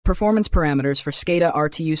Performance parameters for SCADA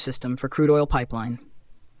RTU system for crude oil pipeline.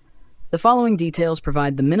 The following details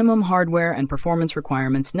provide the minimum hardware and performance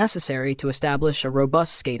requirements necessary to establish a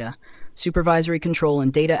robust SCADA, supervisory control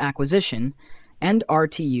and data acquisition, and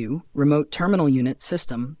RTU, remote terminal unit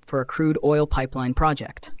system for a crude oil pipeline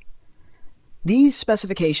project. These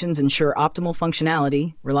specifications ensure optimal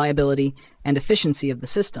functionality, reliability, and efficiency of the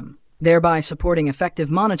system, thereby supporting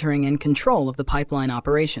effective monitoring and control of the pipeline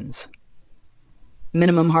operations.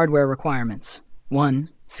 Minimum hardware requirements. 1.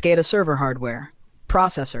 SCADA server hardware.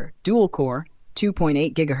 Processor, dual-core,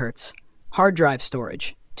 2.8 GHz. Hard drive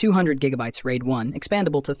storage, 200 GB RAID 1,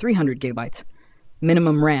 expandable to 300 GB.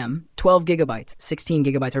 Minimum RAM, 12 GB, 16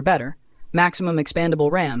 GB or better. Maximum expandable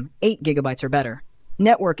RAM, 8 GB or better.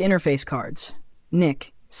 Network interface cards.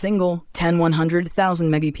 NIC, single 10/100,000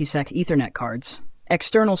 Mbps Ethernet cards.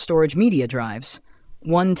 External storage media drives.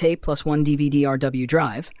 1 tape plus 1 DVD RW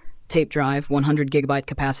drive. Tape drive, 100 GB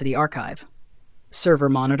capacity archive. Server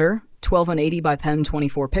monitor, 1280 by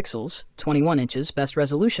 1024 pixels, 21 inches, best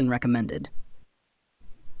resolution recommended.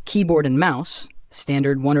 Keyboard and mouse,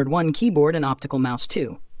 standard 101 keyboard and optical mouse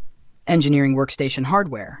 2. Engineering workstation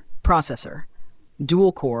hardware, processor,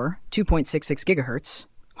 dual core, 2.66 GHz,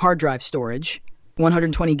 hard drive storage,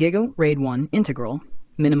 120 GB RAID 1 integral,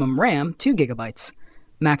 minimum RAM 2 GB,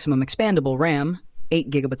 maximum expandable RAM 8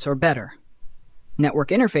 GB or better. Network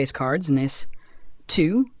interface cards, NIS,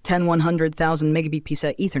 2 10/100,000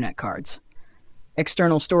 Mbps Ethernet cards.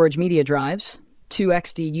 External storage media drives, 2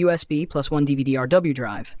 XD USB plus 1 DVD RW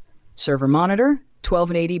drive. Server monitor,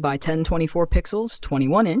 1280 by 1024 pixels,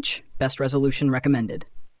 21 inch, best resolution recommended.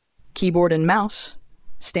 Keyboard and mouse,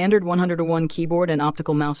 standard 101 keyboard and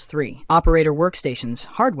optical mouse 3. Operator workstations,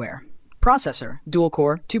 hardware, processor, dual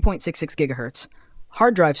core, 2.66 GHz.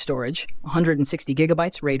 Hard drive storage, 160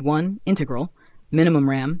 GB RAID 1 integral. Minimum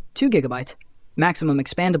RAM, 2 GB. Maximum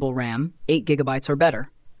expandable RAM, 8 GB or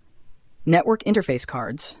better. Network interface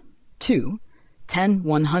cards, 2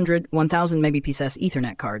 10/100,000 Mbps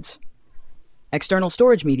Ethernet cards. External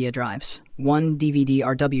storage media drives, 1 DVD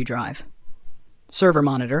RW drive. Server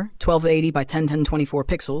monitor, 1280 by 1024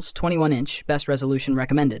 pixels, 21 inch, best resolution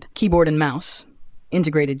recommended. Keyboard and mouse,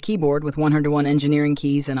 integrated keyboard with 101 engineering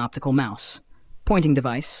keys and optical mouse. Pointing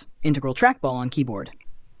device, integral trackball on keyboard.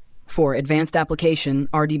 For advanced application,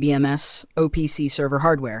 RDBMS, OPC server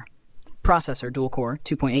hardware. Processor, dual core,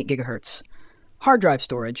 2.8 GHz. Hard drive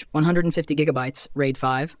storage, 150 GB, RAID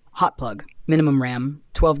 5, hot plug. Minimum RAM,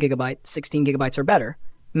 12 GB, 16 GB or better.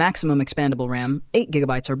 Maximum expandable RAM, 8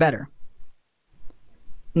 GB or better.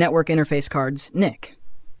 Network interface cards, NIC.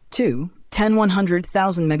 2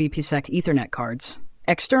 10/100,000 Mbps Ethernet cards.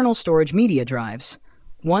 External storage media drives.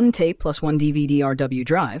 1 tape plus 1 DVD RW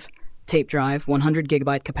drive. Tape drive, 100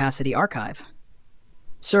 GB capacity archive.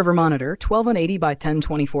 Server monitor, 1280 by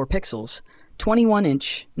 1024 pixels, 21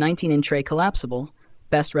 inch, 19 inch tray collapsible,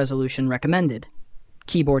 best resolution recommended.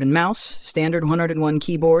 Keyboard and mouse, standard 101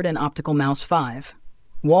 keyboard and optical mouse 5.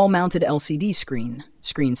 Wall-mounted LCD screen,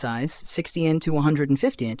 screen size, 60 in to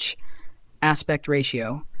 150 inch. Aspect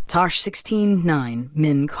ratio, TOSH 16:9,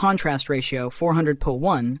 min contrast ratio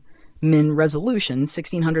 400:1, min resolution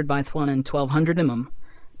 1600 by 1 and 1200 mm.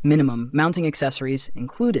 Minimum mounting accessories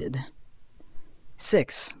included.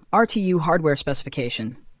 6. RTU hardware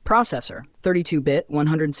specification. Processor, 32-bit,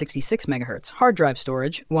 166 MHz. Hard drive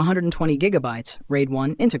storage, 120 GB, RAID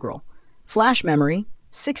 1 integral. Flash memory,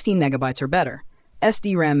 16 MB or better.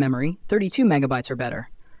 SD-RAM memory, 32 MB or better.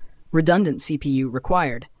 Redundant CPU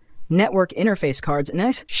required. Network interface cards,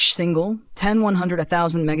 single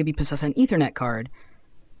 10/100,000 Mbps Ethernet card.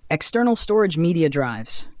 External storage media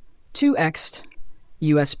drives, 2x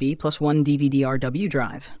USB plus 1 DVD RW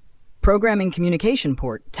drive. Programming communication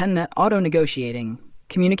port, 10-net auto-negotiating.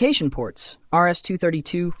 Communication ports,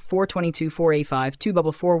 RS-232, 422, 4A5,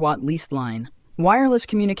 2 4 leased line. Wireless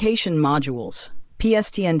communication modules,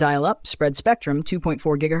 PSTN dial-up, spread spectrum,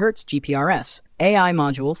 2.4 GHz, GPRS. AI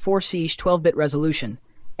module, 4 12-bit resolution.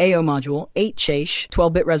 AO module, 8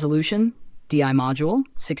 12-bit resolution. DI module,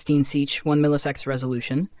 16 1 millisecond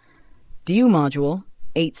resolution. DU module,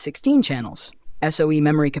 8 16 channels. SOE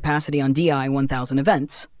memory capacity on DI 1000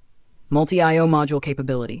 events. Multi-IO module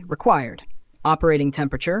capability required. Operating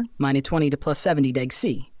temperature, -20 to +70 deg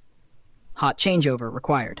C. Hot changeover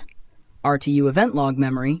required. RTU event log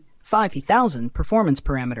memory, 50,000 performance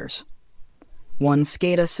parameters. 1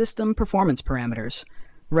 SCADA system performance parameters.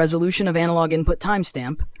 Resolution of analog input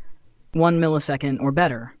timestamp, 1 millisecond or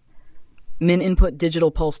better. Min input digital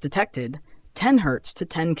pulse detected, 10 Hz to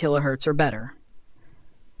 10 kHz or better.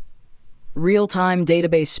 Real-time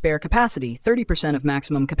database spare capacity, 30% of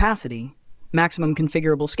maximum capacity. Maximum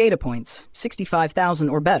configurable SCADA points, 65,000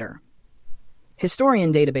 or better.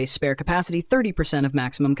 Historian database spare capacity, 30% of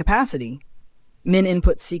maximum capacity. Min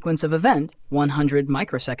input sequence of event, 100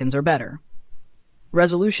 microseconds or better.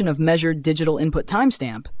 Resolution of measured digital input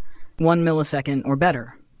timestamp, 1 millisecond or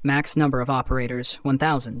better. Max number of operators,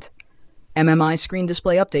 1,000. MMI screen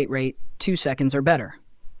display update rate, 2 seconds or better.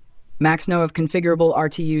 Max no of configurable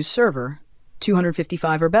RTUs server,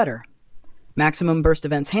 255 or better. Maximum burst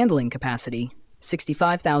events handling capacity,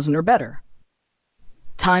 65,000 or better.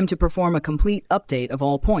 Time to perform a complete update of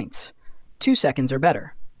all points, 2 seconds or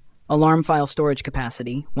better. Alarm file storage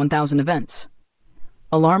capacity, 1,000 events.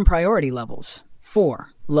 Alarm priority levels, 4,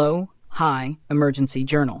 low, high, emergency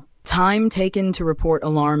journal. Time taken to report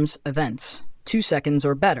alarms events, 2 seconds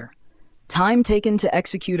or better. Time taken to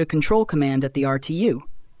execute a control command at the RTU,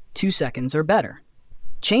 2 seconds or better.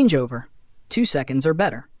 Changeover, 2 seconds or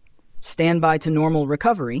better. Standby to normal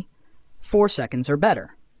recovery, 4 seconds or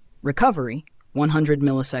better. Recovery, 100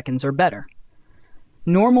 milliseconds or better.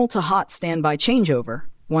 Normal to hot standby changeover,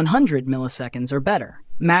 100 milliseconds or better.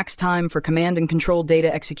 Max time for command and control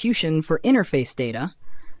data execution for interface data,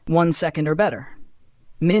 1 second or better.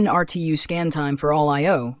 Min RTU scan time for all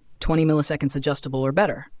I/O, 20 milliseconds adjustable or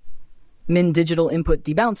better. Min digital input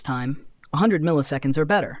debounce time, 100 milliseconds or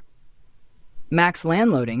better. Max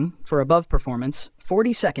LAN loading for above performance,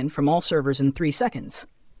 40 second from all servers in 3 seconds.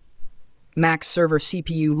 Max server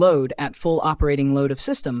CPU load at full operating load of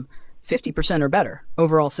system, 50% or better.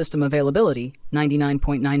 Overall system availability,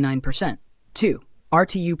 99.99%. 2.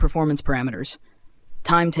 RTU performance parameters.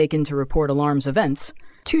 Time taken to report alarms events,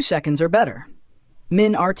 2 seconds or better.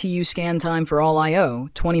 Min RTU scan time for all I/O,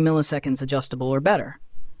 20 milliseconds adjustable or better.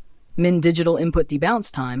 Min digital input debounce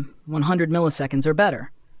time, 100 milliseconds or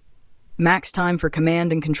better. Max time for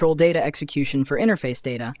command and control data execution for interface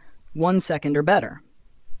data, 1 second or better.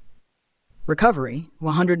 Recovery,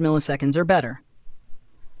 100 milliseconds or better.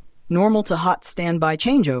 Normal to hot standby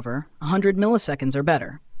changeover, 100 milliseconds or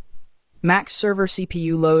better. Max server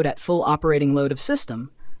CPU load at full operating load of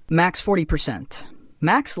system, max 40%.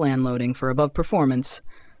 Max LAN loading for above performance,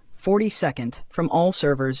 40 second from all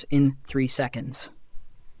servers in 3 seconds.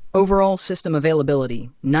 Overall system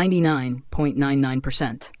availability,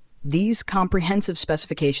 99.99%. These comprehensive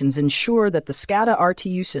specifications ensure that the SCADA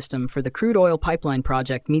RTU system for the crude oil pipeline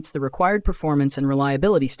project meets the required performance and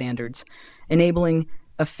reliability standards, enabling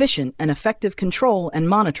efficient and effective control and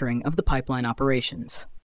monitoring of the pipeline operations.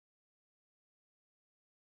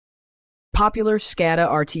 Popular SCADA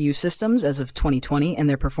RTU systems as of 2020 and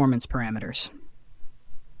their performance parameters.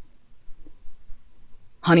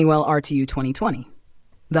 Honeywell RTU 2020.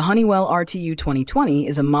 The Honeywell RTU 2020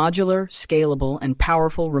 is a modular, scalable, and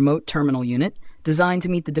powerful remote terminal unit designed to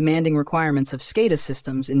meet the demanding requirements of SCADA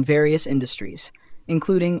systems in various industries,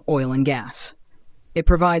 including oil and gas. It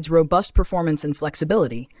provides robust performance and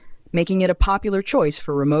flexibility, making it a popular choice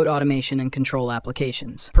for remote automation and control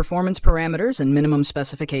applications. Performance parameters and minimum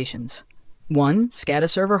specifications. 1. SCADA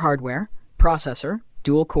server hardware, processor,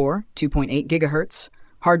 dual-core, 2.8 GHz,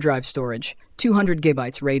 hard drive storage, 200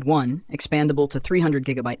 GB RAID 1, expandable to 300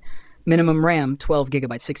 GB, minimum RAM 12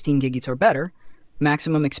 GB 16 GB or better,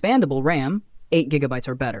 maximum expandable RAM 8 GB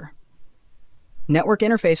or better. Network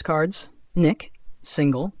interface cards, NIC,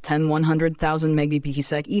 single 10/100,000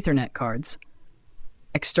 Mbps Ethernet cards.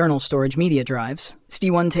 External storage media drives,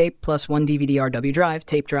 SD1 tape plus 1 DVD-RW drive,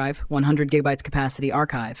 tape drive, 100 GB capacity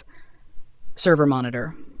archive. Server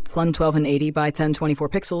monitor, FLUN 1280 by 1024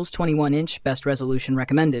 pixels, 21-inch, best resolution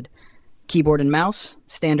recommended. Keyboard and mouse,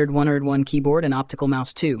 standard 101 keyboard and optical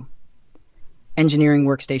mouse 2. Engineering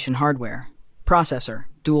workstation hardware. Processor,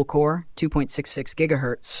 dual core, 2.66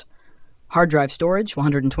 GHz. Hard drive storage,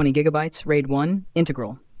 120 GB, RAID 1,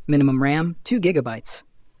 integral. Minimum RAM, 2 GB.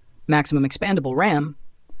 Maximum expandable RAM,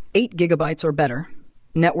 8 GB or better.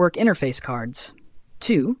 Network interface cards,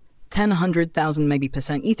 2 10/100,000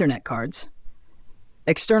 Mbps Ethernet cards.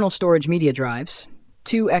 External storage media drives,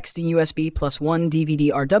 2 XD USB plus 1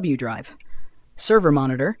 DVD-RW drive. Server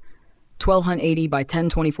monitor, 1280 by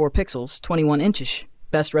 1024 pixels, 21-inch,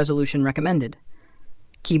 best resolution recommended.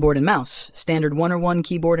 Keyboard and mouse, standard 101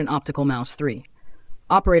 keyboard and optical mouse 3.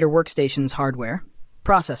 Operator workstations hardware.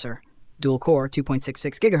 Processor, dual core,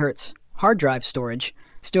 2.66 GHz. Hard drive storage,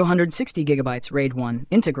 still 160 GB RAID 1,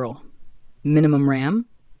 integral. Minimum RAM,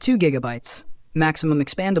 2 GB. Maximum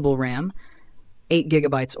expandable RAM, 8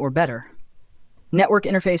 GB or better. Network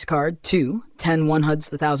interface card, 2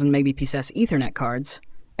 10/100,000 Mbps Ethernet cards.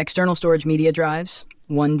 External storage media drives,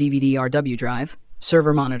 1 DVD-RW drive.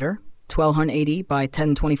 Server monitor, 1280 by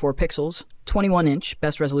 1024 pixels, 21-inch,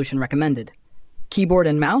 best resolution recommended. Keyboard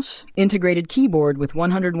and mouse, integrated keyboard with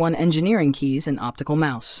 101 engineering keys and optical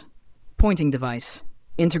mouse. Pointing device,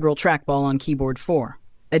 integral trackball on keyboard 4.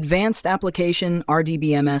 Advanced application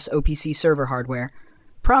RDBMS OPC server hardware.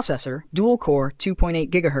 Processor, dual core, 2.8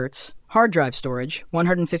 GHz. Hard drive storage,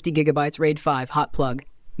 150 GB RAID 5 hot plug.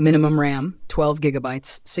 Minimum RAM, 12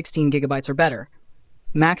 GB, 16 GB or better.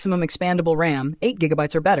 Maximum expandable RAM, 8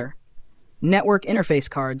 GB or better. Network interface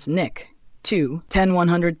cards, NIC. 2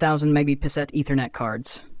 10/100,000 Mbps Ethernet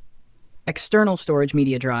cards. External storage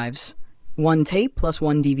media drives. 1 tape plus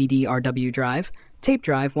 1 DVD RW drive. Tape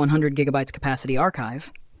drive, 100 GB capacity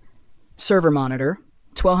archive. Server monitor,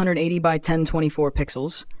 1280 by 1024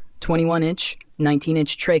 pixels, 21-inch,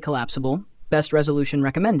 19-inch tray collapsible, best resolution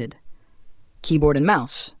recommended. Keyboard and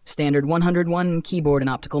mouse, standard 101 keyboard and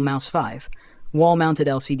optical mouse 5, wall-mounted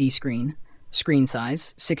LCD screen, screen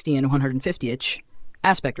size, 60 and 150-inch,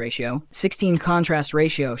 aspect ratio, 16 contrast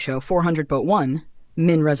ratio show 400:1,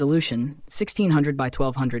 min resolution, 1600 by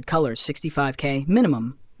 1200 colors, 65K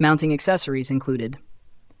minimum, mounting accessories included.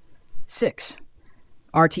 6.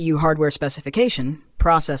 RTU hardware specification,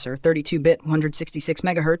 processor 32-bit 166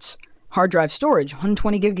 MHz, hard drive storage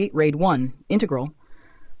 120 GB RAID 1, integral,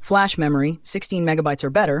 flash memory 16 MB or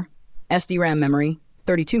better, SD-RAM memory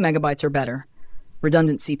 32 MB or better,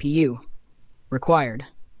 redundant CPU, required.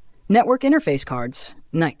 Network interface cards,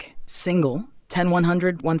 NIC, single,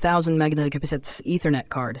 10/100 1000 Mbps Ethernet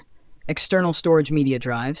card, external storage media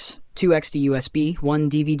drives, 2 XT USB, 1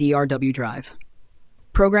 DVD RW drive.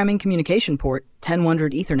 Programming communication port,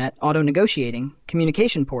 10/100 Ethernet auto-negotiating,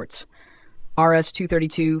 communication ports,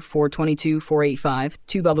 RS-232, 422, 485,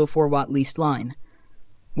 2.4 watt leased line.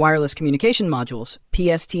 Wireless communication modules,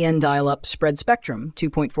 PSTN dial-up spread spectrum,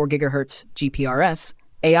 2.4 GHz, GPRS,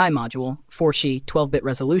 AI module, 4Shi 12-bit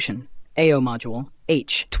resolution, AO module,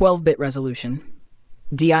 H 12-bit resolution,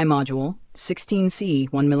 DI module, 16C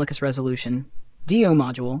 1 millicus resolution, DO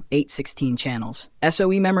module, 816 channels.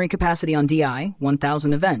 SOE memory capacity on DI,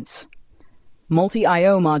 1000 events.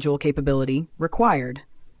 Multi-IO module capability, required.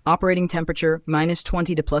 Operating temperature,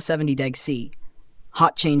 -20 to +70 deg C.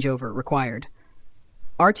 Hot changeover, required.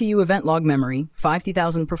 RTU event log memory,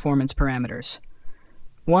 50,000 performance parameters.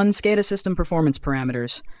 1 SCADA system performance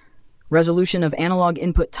parameters. Resolution of analog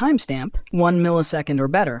input timestamp, 1 millisecond or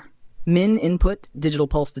better. Min input, digital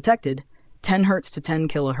pulse detected, 10 Hz to 10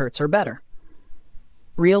 kHz or better.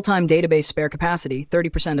 Real-time database spare capacity,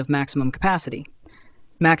 30% of maximum capacity.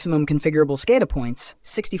 Maximum configurable SCADA points,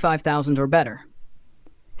 65,000 or better.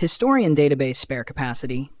 Historian database spare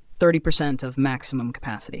capacity, 30% of maximum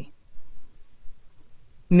capacity.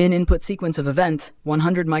 Min input sequence of event,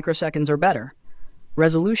 100 microseconds or better.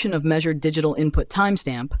 Resolution of measured digital input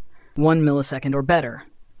timestamp, 1 millisecond or better.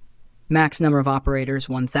 Max number of operators,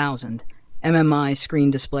 1000. MMI screen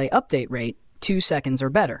display update rate, 2 seconds or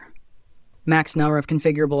better. Max number of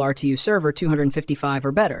configurable RTU server, 255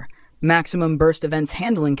 or better. Maximum burst events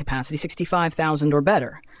handling capacity, 65,000 or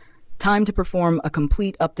better. Time to perform a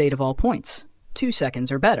complete update of all points, 2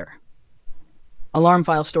 seconds or better. Alarm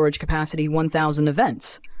file storage capacity, 1000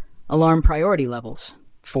 events. Alarm priority levels,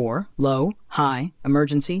 4, low, high,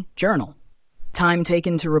 emergency, journal. Time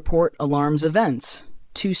taken to report alarms events,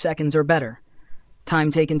 2 seconds or better. Time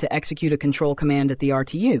taken to execute a control command at the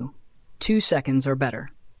RTU, 2 seconds or better.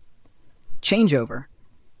 Changeover,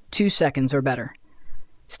 2 seconds or better.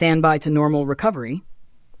 Standby to normal recovery,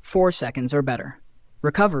 4 seconds or better.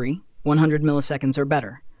 Recovery, 100 milliseconds or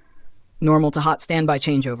better. Normal to hot standby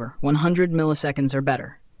changeover, 100 milliseconds or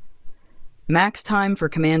better. Max time for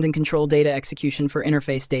command and control data execution for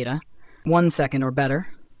interface data, 1 second or better.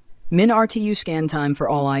 Min RTU scan time for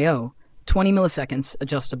all I/O, 20 milliseconds,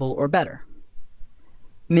 adjustable or better.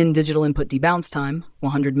 Min digital input debounce time,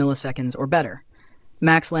 100 milliseconds or better.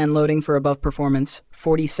 Max LAN loading for above performance,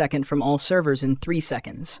 40 second from all servers in 3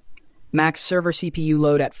 seconds. Max server CPU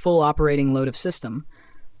load at full operating load of system,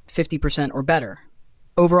 50% or better.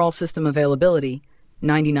 Overall system availability,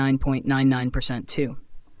 99.99% too.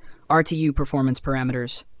 RTU performance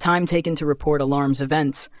parameters, time taken to report alarms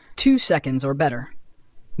events, 2 seconds or better.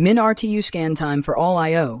 Min RTU scan time for all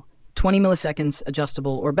I/O, 20 milliseconds,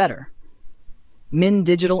 adjustable or better. Min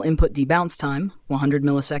digital input debounce time, 100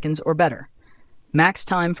 milliseconds or better. Max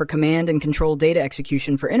time for command and control data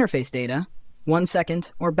execution for interface data, 1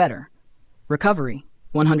 second or better. Recovery,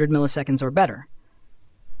 100 milliseconds or better.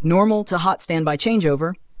 Normal to hot standby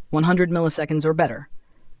changeover, 100 milliseconds or better.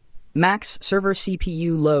 Max server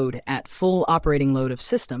CPU load at full operating load of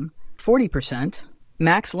system, 40%.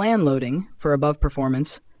 Max LAN loading for above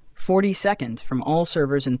performance, 40 second from all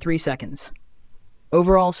servers in 3 seconds.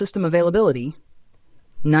 Overall system availability,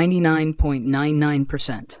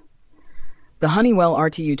 99.99%. The Honeywell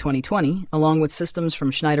RTU 2020, along with systems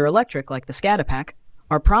from Schneider Electric like the SCADA pack,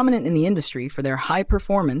 are prominent in the industry for their high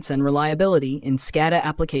performance and reliability in SCADA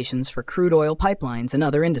applications for crude oil pipelines and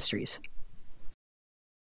other industries.